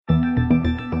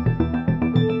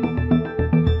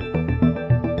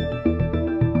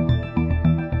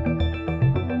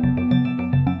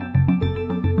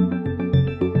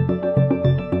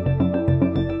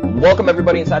Welcome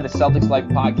everybody inside the Celtics Life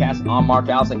podcast. I'm Mark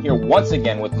Allison here once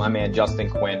again with my man Justin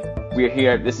Quinn. We are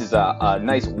here. This is a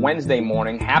nice Wednesday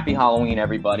morning. Happy Halloween,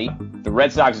 everybody. The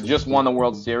Red Sox just won the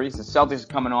World Series. The Celtics are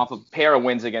coming off a pair of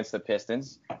wins against the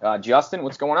Pistons. Justin,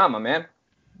 what's going on, my man?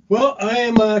 Well, I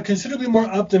am considerably more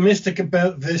optimistic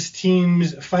about this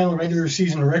team's final regular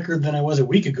season record than I was a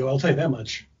week ago. I'll tell you that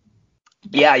much.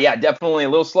 Yeah, definitely a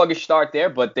little sluggish start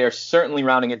there, but they're certainly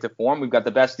rounding into form. We've got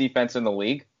the best defense in the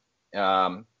league.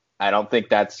 I don't think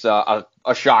that's a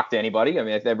shock to anybody. I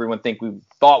mean, everyone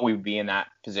thought we would be in that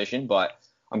position, but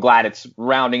I'm glad it's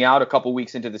rounding out a couple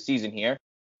weeks into the season here.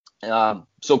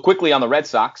 So quickly on the Red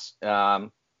Sox,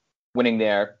 winning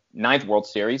their 9th World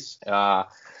Series.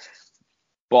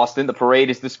 Boston, the parade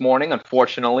is this morning.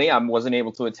 Unfortunately, I wasn't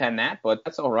able to attend that, but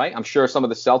that's all right. I'm sure some of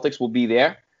the Celtics will be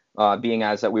there, being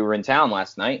as that we were in town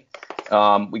last night.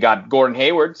 We got Gordon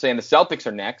Hayward saying the Celtics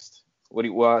are next. What do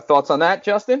you thoughts on that,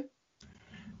 Justin?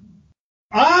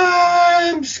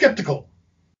 I'm skeptical.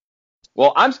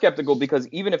 Well, I'm skeptical because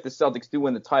even if the Celtics do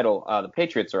win the title, the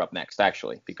Patriots are up next,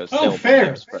 actually. Because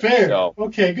fair. So,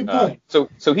 okay, good point.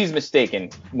 So he's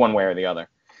mistaken one way or the other.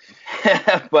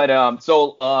 But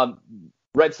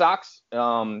Red Sox,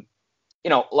 a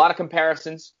lot of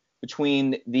comparisons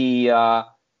between the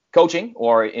coaching,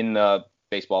 or in the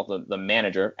baseball, the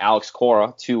manager, Alex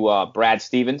Cora, to Brad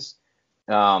Stevens.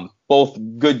 Both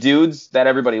good dudes that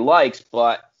everybody likes,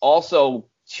 but also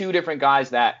two different guys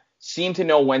that seem to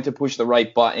know when to push the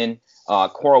right button.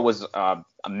 Cora was a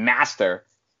master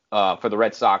for the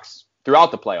Red Sox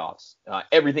throughout the playoffs.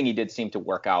 Everything he did seemed to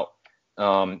work out.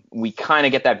 We kind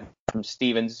of get that from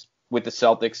Stevens with the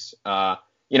Celtics.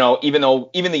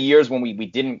 Even the years when we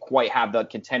didn't quite have the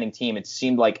contending team, it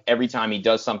seemed like every time he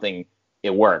does something,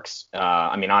 it works.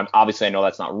 I know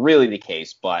that's not really the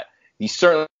case, but he's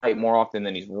certainly right more often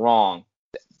than he's wrong.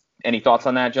 Any thoughts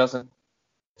on that, Justin?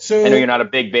 So, I know you're not a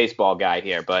big baseball guy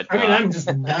here, but I'm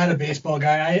just not a baseball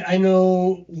guy. I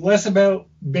know less about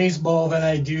baseball than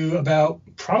I do about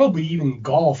probably even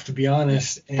golf, to be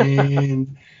honest. And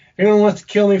if anyone wants to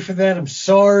kill me for that, I'm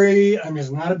sorry. I'm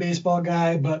just not a baseball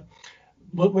guy. But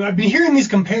when I've been hearing these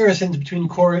comparisons between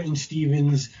Cora and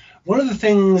Stevens, one of the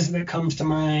things that comes to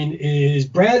mind is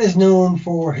Brad is known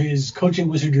for his coaching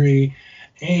wizardry.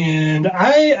 And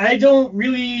I don't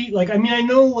really I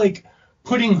know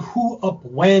putting who up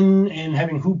when and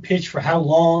having who pitch for how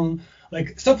long,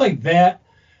 stuff like that.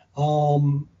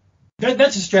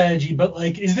 That's a strategy, but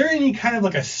is there any kind of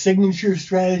a signature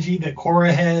strategy that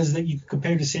Cora has that you could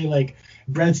compare to, say,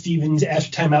 Brad Stevens after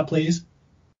timeout plays?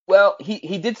 Well,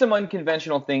 he did some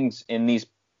unconventional things in this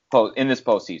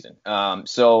postseason.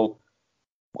 So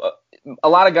a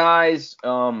lot of guys,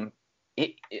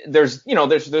 there's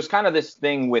kind of this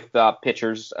thing with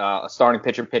pitchers. A starting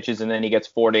pitcher pitches and then he gets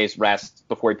 4 days rest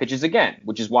before he pitches again,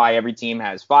 which is why every team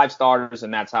has 5 starters,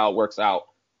 and that's how it works out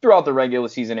throughout the regular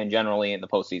season and generally in the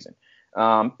postseason.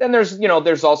 Then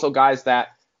there's also guys that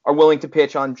are willing to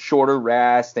pitch on shorter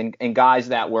rest, and guys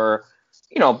that were,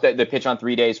 that pitch on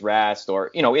 3 days rest,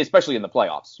 or, especially in the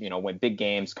playoffs, when big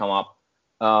games come up.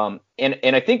 And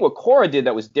I think what Cora did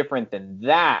that was different than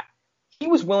that, he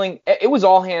was willing. It was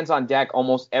all hands on deck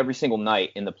almost every single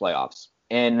night in the playoffs.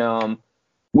 And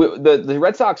the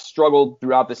Red Sox struggled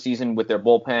throughout the season with their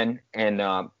bullpen,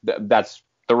 and that's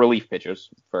the relief pitchers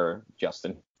for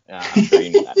Justin. Sure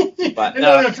you know that. But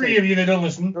there 3 of you that don't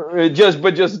listen.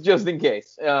 Just in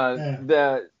case.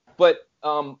 So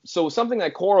something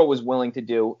that Cora was willing to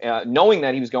do, knowing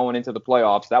that he was going into the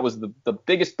playoffs, that was the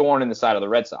biggest thorn in the side of the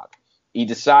Red Sox. He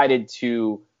decided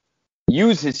to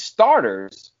use his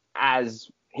starters as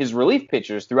his relief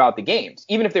pitchers throughout the games.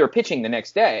 Even if they were pitching the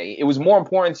next day, it was more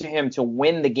important to him to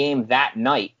win the game that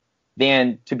night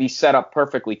than to be set up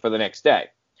perfectly for the next day.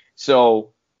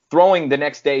 So throwing the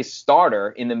next day's starter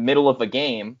in the middle of a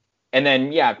game, and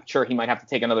then, yeah, sure, he might have to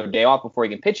take another day off before he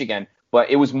can pitch again, but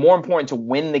it was more important to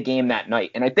win the game that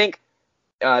night. And I think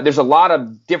there's a lot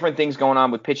of different things going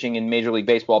on with pitching in Major League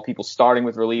Baseball, people starting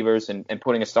with relievers and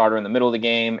putting a starter in the middle of the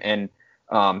game. And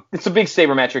it's a big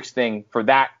sabermetrics thing for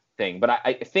that thing. But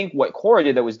I think what Cora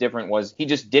did that was different was he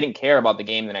just didn't care about the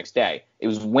game the next day. It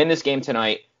was win this game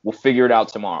tonight, we'll figure it out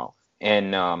tomorrow.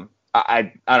 And I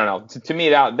don't know. To me,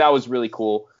 that was really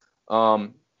cool. I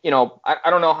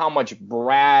don't know how much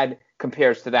Brad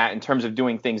compares to that in terms of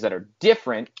doing things that are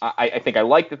different. I think I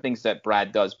like the things that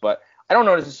Brad does, but I don't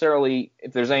know necessarily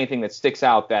if there's anything that sticks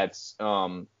out that's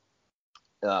so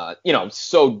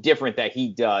different that he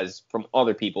does from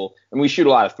other people. And we shoot a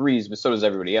lot of threes, but so does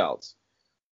everybody else.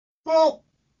 Well,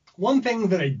 one thing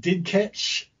that I did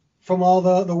catch from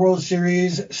all the World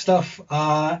Series stuff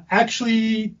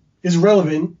actually is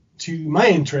relevant to my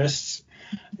interests.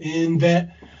 in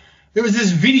that there was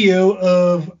this video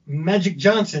of Magic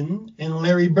Johnson and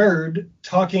Larry Bird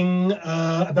talking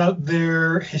about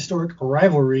their historic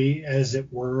rivalry, as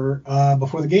it were,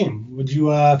 before the game. Would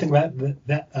you think about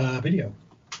that video?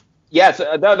 Yes,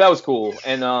 that was cool.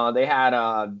 And they had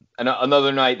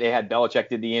another night. They had Belichick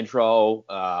did the intro.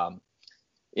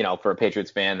 For a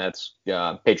Patriots fan, that's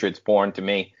Patriots porn to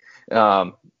me.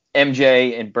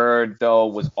 MJ and Bird though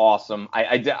was awesome.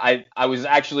 I was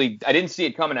actually, I didn't see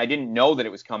it coming. I didn't know that it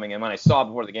was coming, and when I saw it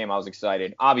before the game, I was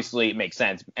excited. Obviously, it makes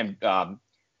sense. And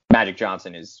Magic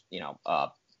Johnson is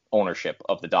ownership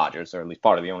of the Dodgers, or at least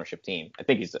part of the ownership team. I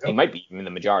think he might be even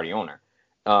the majority owner.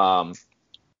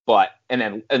 But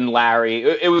Larry,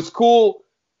 it was cool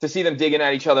to see them digging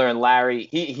at each other. And Larry,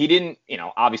 he didn't,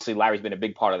 obviously Larry's been a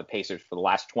big part of the Pacers for the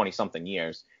last 20 something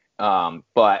years.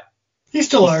 But he's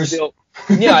still ours.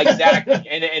 Yeah, exactly.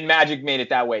 And Magic made it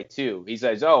that way too. He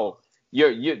says, "Oh,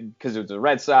 you're because it was the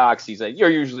Red Sox." He said, "You're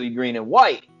usually green and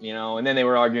white," And then they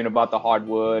were arguing about the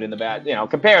hardwood and the bad,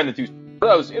 comparing the two.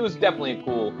 It was definitely a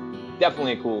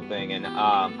cool thing. And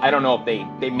I don't know if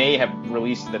they may have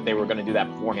released that they were going to do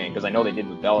that beforehand, because I know they did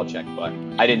with Belichick, but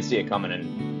I didn't see it coming,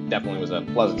 and definitely was a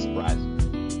pleasant surprise.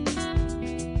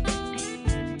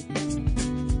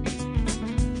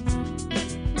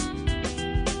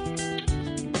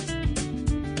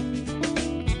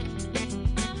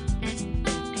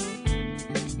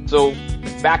 So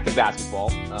back to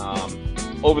basketball.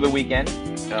 Over the weekend,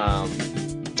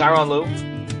 Tyronn Lue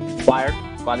fired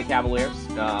by the Cavaliers.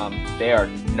 They are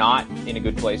not in a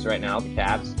good place right now, the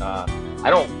Cavs. I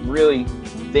don't really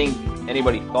think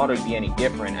anybody thought it would be any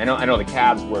different. I know the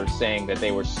Cavs were saying that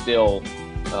they were still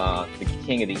the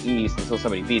king of the East until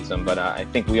somebody beats them, but I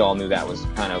think we all knew that was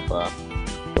kind of a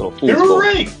little fool's gold.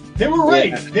 They were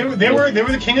right. Yeah. They were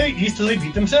the king of the East until they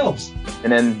beat themselves.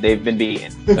 And then they've been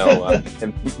beaten. So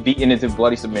beaten into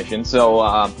bloody submission.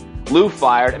 So Lue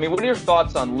fired. I mean, what are your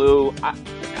thoughts on Lue?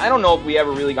 I don't know if we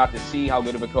ever really got to see how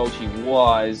good of a coach he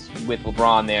was with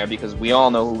LeBron there, because we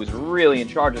all know who was really in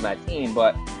charge of that team.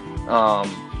 But I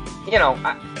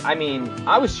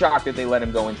was shocked that they let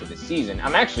him go into the season.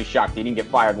 I'm actually shocked he didn't get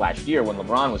fired last year when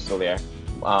LeBron was still there.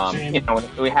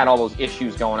 We had all those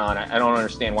issues going on. I don't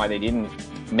understand why they didn't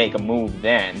make a move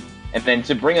then. And then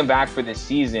to bring him back for this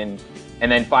season and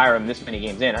then fire him this many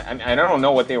games in, I don't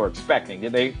know what they were expecting.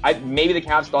 Did they? Maybe the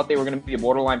Cavs thought they were going to be a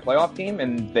borderline playoff team,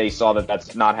 and they saw that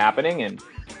that's not happening, and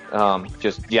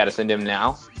just jettisoned him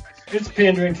now. It's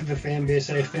pandering to the fan base,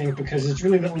 I think, because it's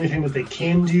really the only thing that they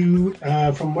can do.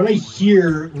 From what I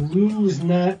hear, Lue is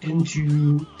not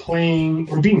into playing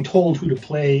or being told who to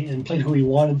play, and played who he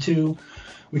wanted to,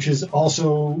 which is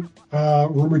also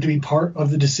rumored to be part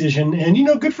of the decision. And,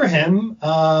 good for him.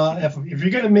 If you're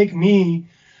going to make me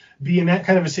be in that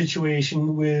kind of a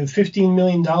situation with $15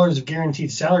 million of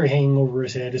guaranteed salary hanging over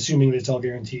his head, assuming that it's all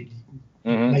guaranteed,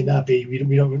 might not be. We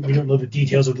don't know the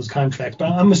details of those contracts,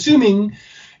 but I'm assuming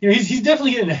he's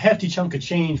definitely getting a hefty chunk of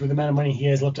change with the amount of money he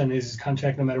has left on his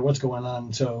contract, no matter what's going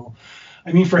on. So,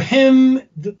 I mean, for him,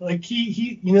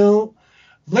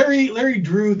 Larry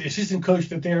Drew, the assistant coach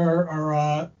that they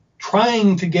are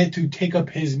trying to get to take up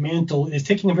his mantle, is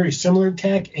taking a very similar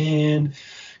tack. And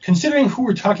considering who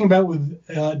we're talking about with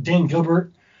Dan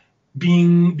Gilbert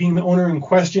being the owner in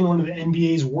question, one of the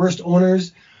NBA's worst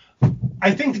owners,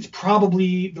 I think it's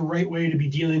probably the right way to be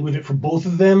dealing with it for both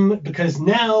of them, because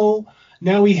now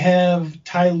we have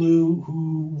Ty Lue,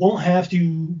 who won't have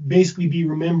to basically be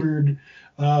remembered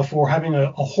for having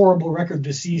a horrible record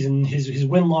this season. His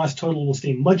win-loss total will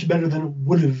stay much better than it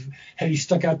would have had he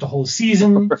stuck out the whole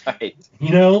season. Right.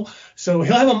 So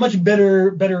he'll have a much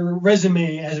better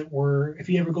resume, as it were, if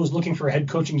he ever goes looking for a head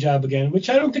coaching job again,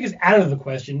 which I don't think is out of the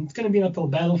question. It's going to be an uphill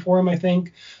battle for him, I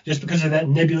think, just because of that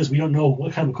nebulous, we don't know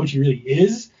what kind of coach he really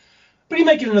is. But he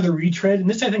might get another retread, and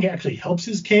this, I think, actually helps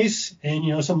his case.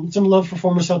 And, some love for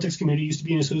former Celtics community. Used to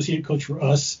be an associate coach for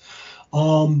us.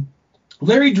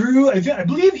 Larry Drew, I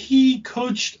believe he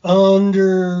coached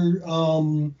under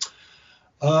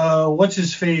what's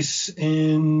his face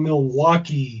in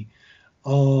Milwaukee.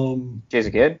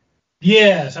 Jason Kidd?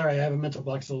 Yeah, sorry, I have a mental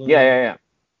block still. Yeah.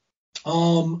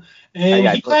 And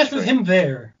he clashed with him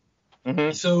there.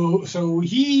 Mm-hmm. So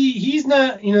he's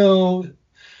not,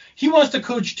 he wants to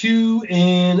coach too,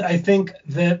 and I think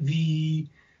that the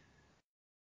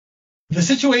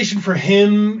situation for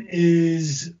him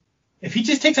is if he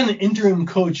just takes on an interim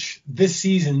coach this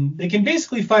season, they can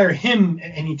basically fire him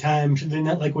at any time should they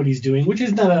not like what he's doing, which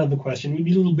is not out of the question. It would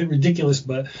be a little bit ridiculous,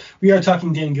 but we are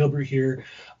talking Dan Gilbert here.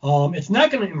 It's not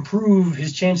going to improve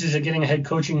his chances of getting a head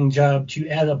coaching job to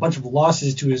add a bunch of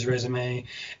losses to his resume.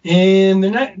 And they're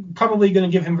not probably going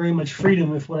to give him very much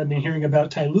freedom if what I've been hearing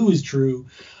about Ty Lue is true.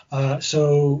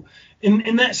 So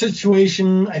in that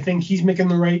situation, I think he's making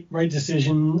the right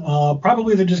decision.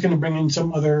 Probably they're just going to bring in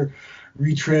some other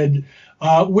retread,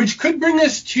 which could bring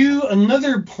us to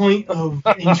another point of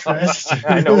interest.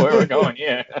 I know where we're going,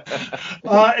 yeah.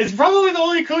 It's probably the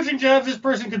only coaching job this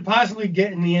person could possibly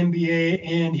get in the NBA,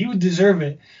 and he would deserve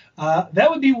it. That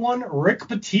would be one Rick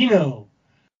Pitino.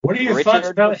 What are your thoughts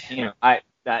about him?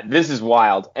 This is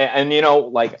wild. And you know,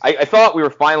 like, I thought we were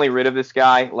finally rid of this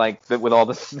guy, like, with all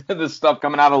this stuff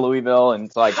coming out of Louisville, and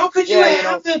it's like, how could you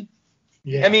have the...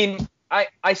 Yeah. I mean,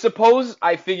 I suppose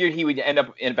I figured he would end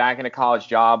up back in a college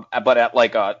job, but at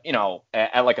like a, you know,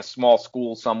 at like a small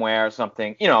school somewhere or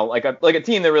something, you know, like a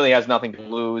team that really has nothing to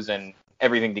lose and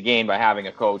everything to gain by having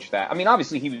a coach that, I mean,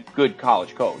 obviously he was a good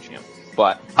college coach, you know,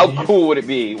 but how cool would it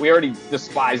be? We already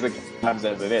despise the Cavs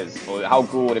as it is. So how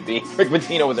cool would it be if Rick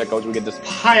Pitino was their coach? We could just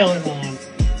pile it on.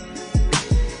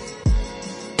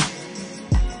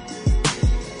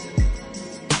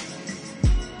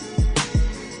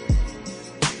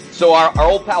 So our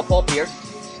old pal Paul Pierce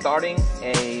starting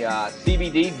a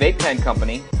CBD vape pen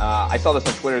company. I saw this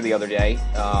on Twitter the other day.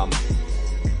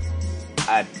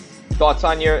 Thoughts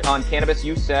on cannabis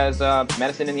use as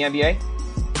medicine in the NBA?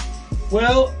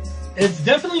 Well, it's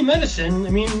definitely medicine.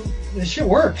 I mean, this shit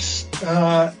works.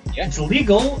 It's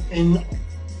illegal in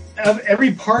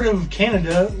every part of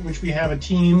Canada, which we have a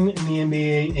team in the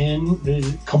NBA in. It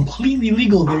is completely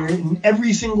legal there in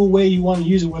every single way you want to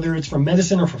use it, whether it's for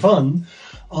medicine or for fun.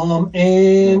 And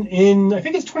in, I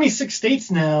think it's 26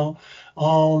 states now,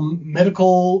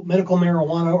 medical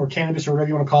marijuana or cannabis or whatever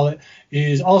you want to call it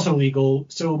is also legal.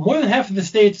 So more than half of the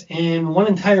states in one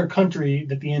entire country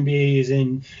that the NBA is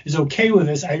in is okay with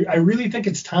this. I really think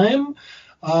it's time,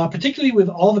 particularly with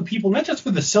all the people, not just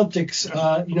with the Celtics.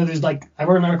 There's like, I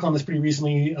wrote an article on this pretty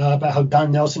recently about how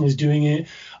Don Nelson is doing it.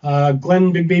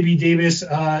 Glenn Big Baby Davis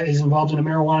is involved in a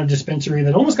marijuana dispensary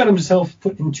that almost got himself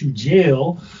put into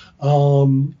jail.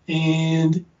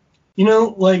 And, you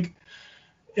know, like,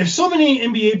 if so many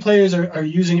NBA players are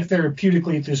using it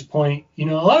therapeutically at this point, you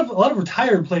know, a lot of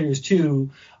retired players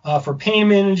too, for pain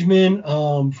management,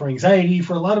 for anxiety,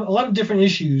 for a lot of different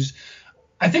issues.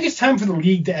 I think it's time for the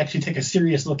league to actually take a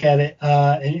serious look at it,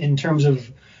 in terms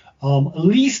of at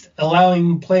least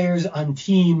allowing players on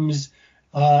teams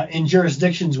in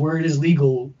jurisdictions where it is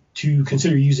legal to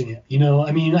consider using it. You know,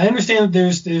 I mean, I understand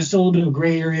that there's still a little bit of a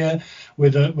gray area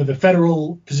with a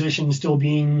federal position still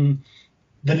being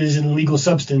that is an illegal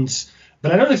substance,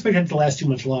 but I don't expect that to last too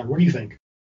much longer. What do you think?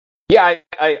 Yeah,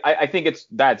 I think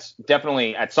that's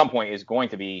definitely at some point is going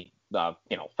to be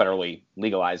federally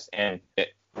legalized, and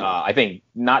I think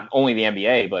not only the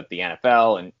NBA but the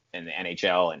NFL and the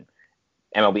NHL and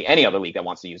MLB, any other league that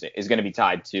wants to use it is going to be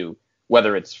tied to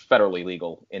whether it's federally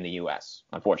legal in the U.S.,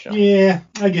 unfortunately. Yeah,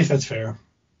 I guess that's fair.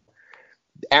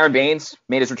 Aaron Baines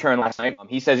made his return last night.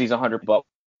 He says he's 100%, but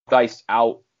Dice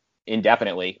out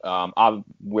indefinitely.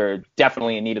 We're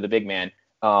definitely in need of the big man.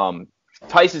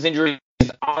 Tice's injury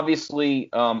is obviously,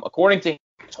 according to him,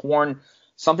 torn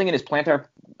something in his plantar,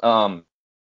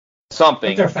 something.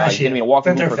 He's going to be in a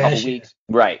walking boot for a couple weeks.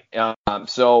 Right.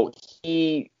 So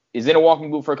he is in a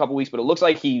walking boot for a couple weeks, but it looks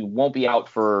like he won't be out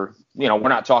for, we're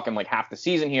not talking like half the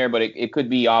season here, but it could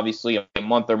be obviously a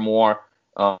month or more.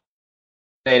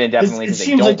 Indefinitely, because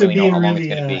they don't really know how long it's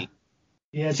going to be.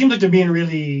 Yeah, it seems like they're being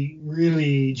really,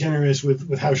 really generous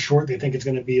with how short they think it's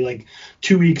going to be. Like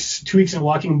 2 weeks in a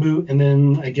walking boot, and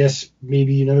then I guess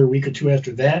maybe another week or two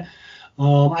after that.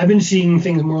 I've been seeing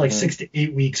things more like 6 to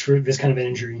 8 weeks for this kind of an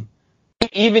injury.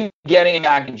 Even getting it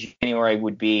back in January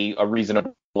would be a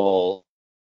reasonable,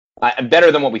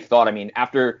 better than what we thought. I mean,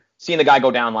 after seeing the guy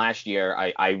go down last year,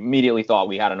 I immediately thought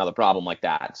we had another problem like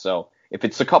that. So if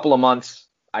it's a couple of months,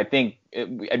 I think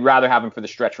I'd rather have him for the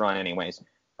stretch run anyways.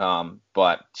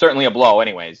 But certainly a blow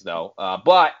anyways, though.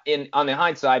 But on the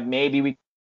hindsight, maybe we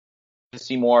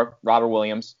see more Robert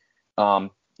Williams.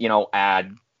 He'll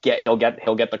get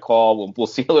the call. We'll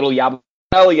see a little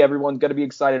Yabusele. Everyone's going to be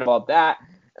excited about that.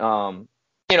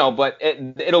 But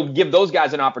it'll give those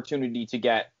guys an opportunity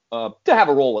to have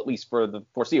a role at least for the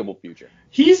foreseeable future.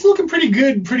 He's looking pretty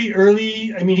good pretty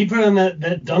early. I mean, he put on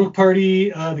that dunk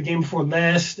party the game before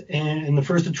last and in the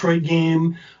first Detroit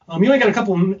game. He only got a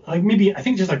couple, like maybe I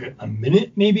think just like a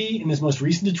minute maybe in his most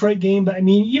recent Detroit game. But I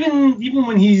mean, even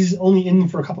when he's only in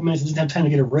for a couple minutes and doesn't have time to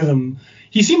get a rhythm,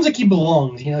 he seems like he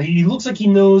belongs. You know, he looks like he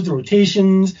knows the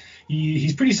rotations.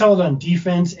 He's pretty solid on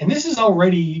defense, and this is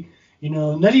already, you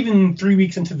know, not even 3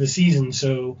 weeks into the season.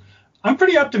 So I'm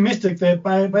pretty optimistic that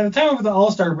by the time of the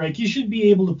All-Star break, he should be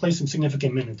able to play some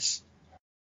significant minutes.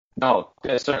 No,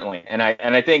 certainly, and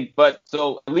I think, but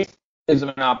so at least gives him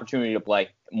an opportunity to play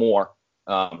more.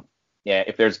 Yeah,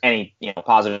 if there's any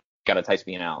positive, got to Theis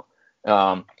being out.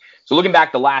 So looking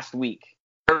back to last week,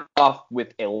 started off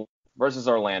with a versus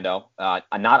Orlando, not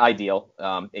ideal.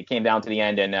 It came down to the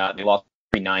end, and they lost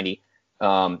 390.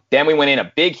 Then we went in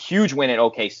a big, huge win at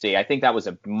OKC. I think that was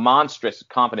a monstrous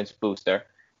confidence booster.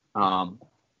 And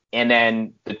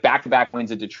then the back-to-back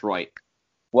wins at Detroit.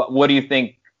 What do you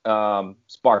think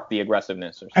sparked the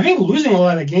aggressiveness? I think losing a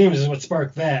lot of games is what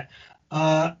sparked that.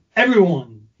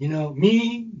 Everyone,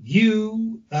 me,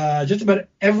 you, just about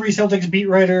every Celtics beat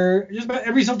writer, just about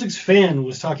every Celtics fan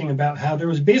was talking about how there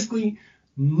was basically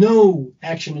no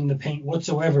action in the paint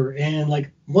whatsoever. And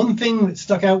like one thing that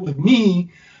stuck out with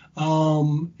me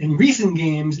in recent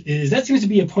games is that seems to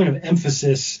be a point of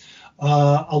emphasis,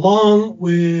 along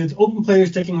with open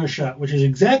players taking their shot, which is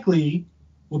exactly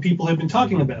what people have been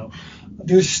talking about.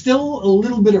 There's still a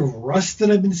little bit of rust that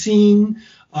I've been seeing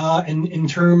in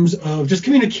terms of just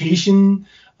communication.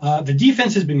 The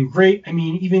defense has been great. I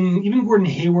mean, even Gordon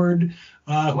Hayward,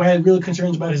 who I had really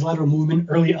concerns about his lateral movement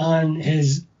early on,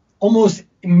 has almost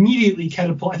immediately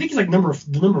catapulted. I think he's like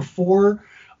the number 4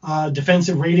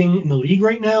 defensive rating in the league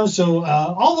right now. So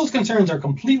all those concerns are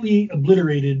completely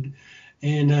obliterated.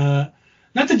 And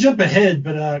not to jump ahead,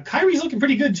 but Kyrie's looking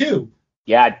pretty good too.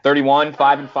 Yeah, 31,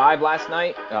 5-5 last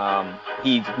night.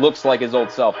 He looks like his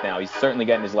old self now. He's certainly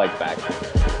getting his legs back.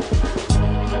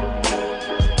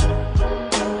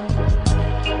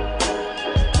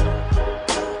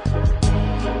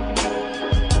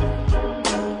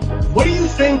 What do you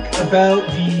think about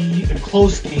the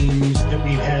close games that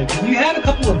we've had? We had a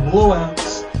couple of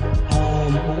blowouts,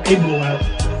 a blowout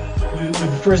with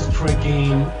the first Detroit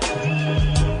game.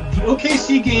 The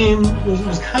OKC game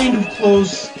was kind of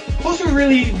closer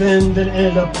really than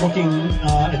ended up looking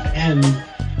at the end.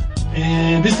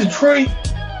 And this Detroit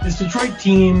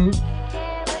team,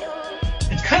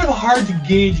 it's kind of hard to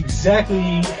gauge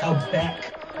exactly how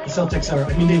back the Celtics are.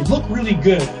 I mean, they look really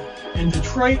good, and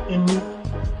Detroit and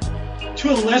to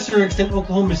a lesser extent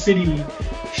Oklahoma City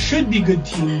should be good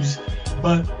teams,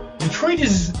 but Detroit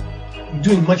is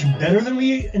doing much better than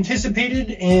we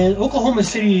anticipated, and Oklahoma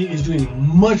City is doing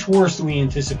much worse than we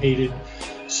anticipated.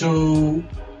 So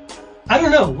I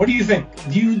don't know. What do you think?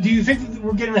 Do you think that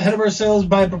we're getting ahead of ourselves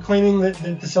by proclaiming that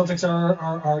the Celtics are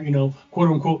quote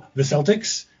unquote the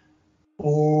Celtics,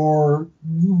 or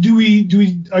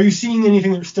are you seeing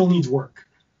anything that still needs work?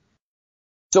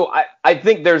 So I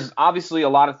think there's obviously a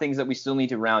lot of things that we still need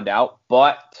to round out,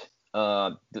 but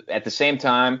at the same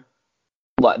time,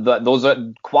 those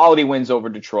are quality wins over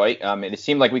Detroit. It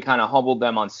seemed like we kind of humbled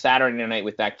them on Saturday night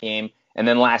with that game, and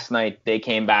then last night they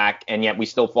came back, and yet we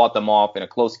still fought them off in a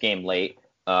close game late.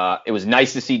 It was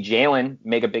nice to see Jalen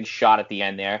make a big shot at the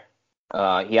end there.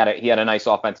 He had a nice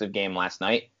offensive game last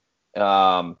night.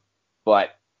 But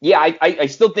yeah, I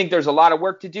still think there's a lot of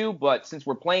work to do, but since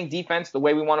we're playing defense the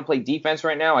way we want to play defense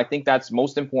right now, I think that's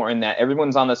most important, that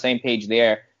everyone's on the same page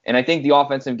there. And I think the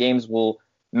offensive games will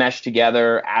mesh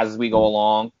together as we go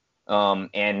along.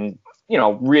 And,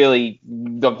 really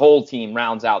the whole team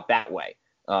rounds out that way.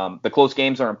 The close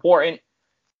games are important.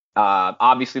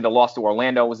 Obviously, the loss to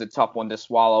Orlando was a tough one to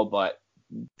swallow, but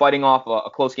fighting off a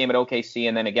close game at OKC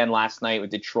and then again last night with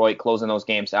Detroit, closing those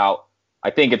games out, I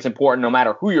think it's important no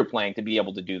matter who you're playing to be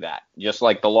able to do that. Just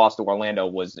like the loss to Orlando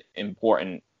was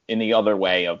important in the other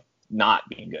way of not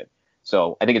being good.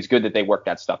 So I think it's good that they worked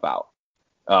that stuff out.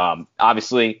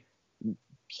 Obviously,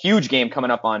 huge game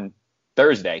coming up on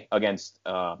Thursday against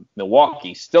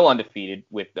Milwaukee, still undefeated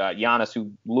with Giannis,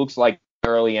 who looks like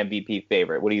early MVP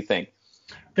favorite. What do you think?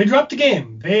 They dropped the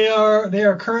game. They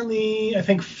are currently, I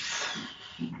think.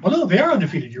 Well, no, they are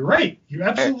undefeated. You're right. You're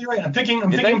absolutely right. I'm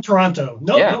thinking Toronto.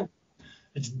 No.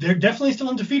 They're definitely still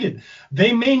undefeated.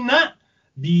 They may not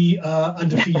be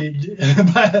undefeated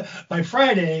by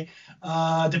Friday,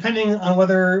 depending on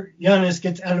whether Giannis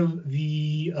gets out of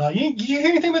the. Did you hear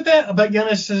anything about that? About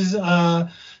Giannis's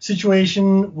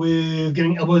situation with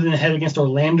getting elbowed in the head against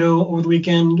Orlando over the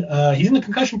weekend? He's in the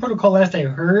concussion protocol, last I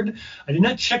heard. I did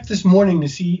not check this morning to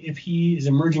see if he is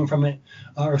emerging from it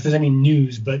or if there's any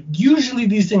news. But usually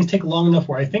these things take long enough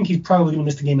where I think he's probably going to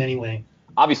miss the game anyway.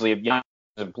 Obviously, if Giannis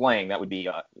isn't playing, that would be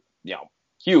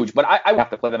huge. But I would have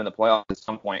to play them in the playoffs at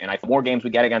some point. And the more games we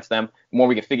get against them, the more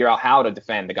we can figure out how to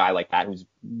defend a guy like that who's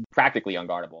practically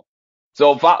unguardable.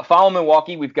 So follow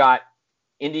Milwaukee. We've got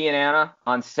Indiana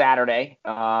on Saturday.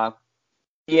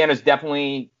 Indiana's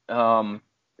definitely kind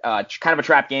of a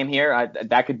trap game here.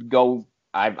 That could go.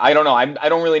 I don't know. I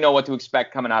don't really know what to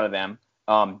expect coming out of them.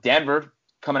 Denver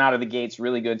coming out of the gates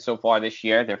really good so far this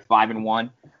year. They're 5-1.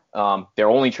 They're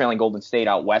only trailing Golden State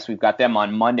out west. We've got them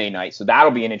on Monday night, so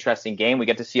that'll be an interesting game. We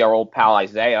get to see our old pal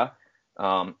Isaiah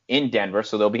in Denver,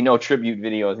 so there'll be no tribute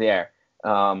video there.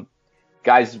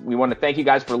 Guys, we want to thank you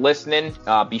guys for listening.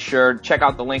 Be sure to check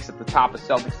out the links at the top of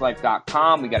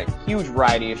CelticsLife.com. We got a huge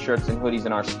variety of shirts and hoodies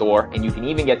in our store, and you can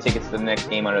even get tickets to the next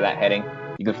game under that heading.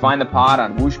 You can find the pod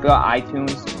on Wooshka,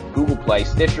 iTunes, Google Play,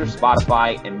 Stitcher,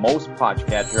 Spotify, and most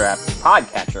podcatcher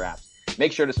apps.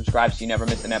 Make sure to subscribe so you never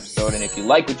miss an episode. And if you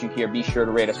like what you hear, be sure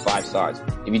to rate us 5 stars.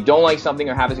 If you don't like something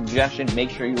or have a suggestion, make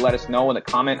sure you let us know in the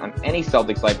comment on any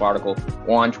Celtics Life article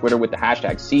or on Twitter with the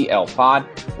hashtag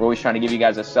CLPod. We're always trying to give you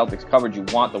guys the Celtics coverage you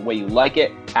want the way you like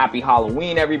it. Happy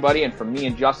Halloween, everybody. And from me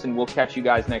and Justin, we'll catch you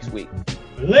guys next week.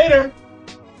 Later.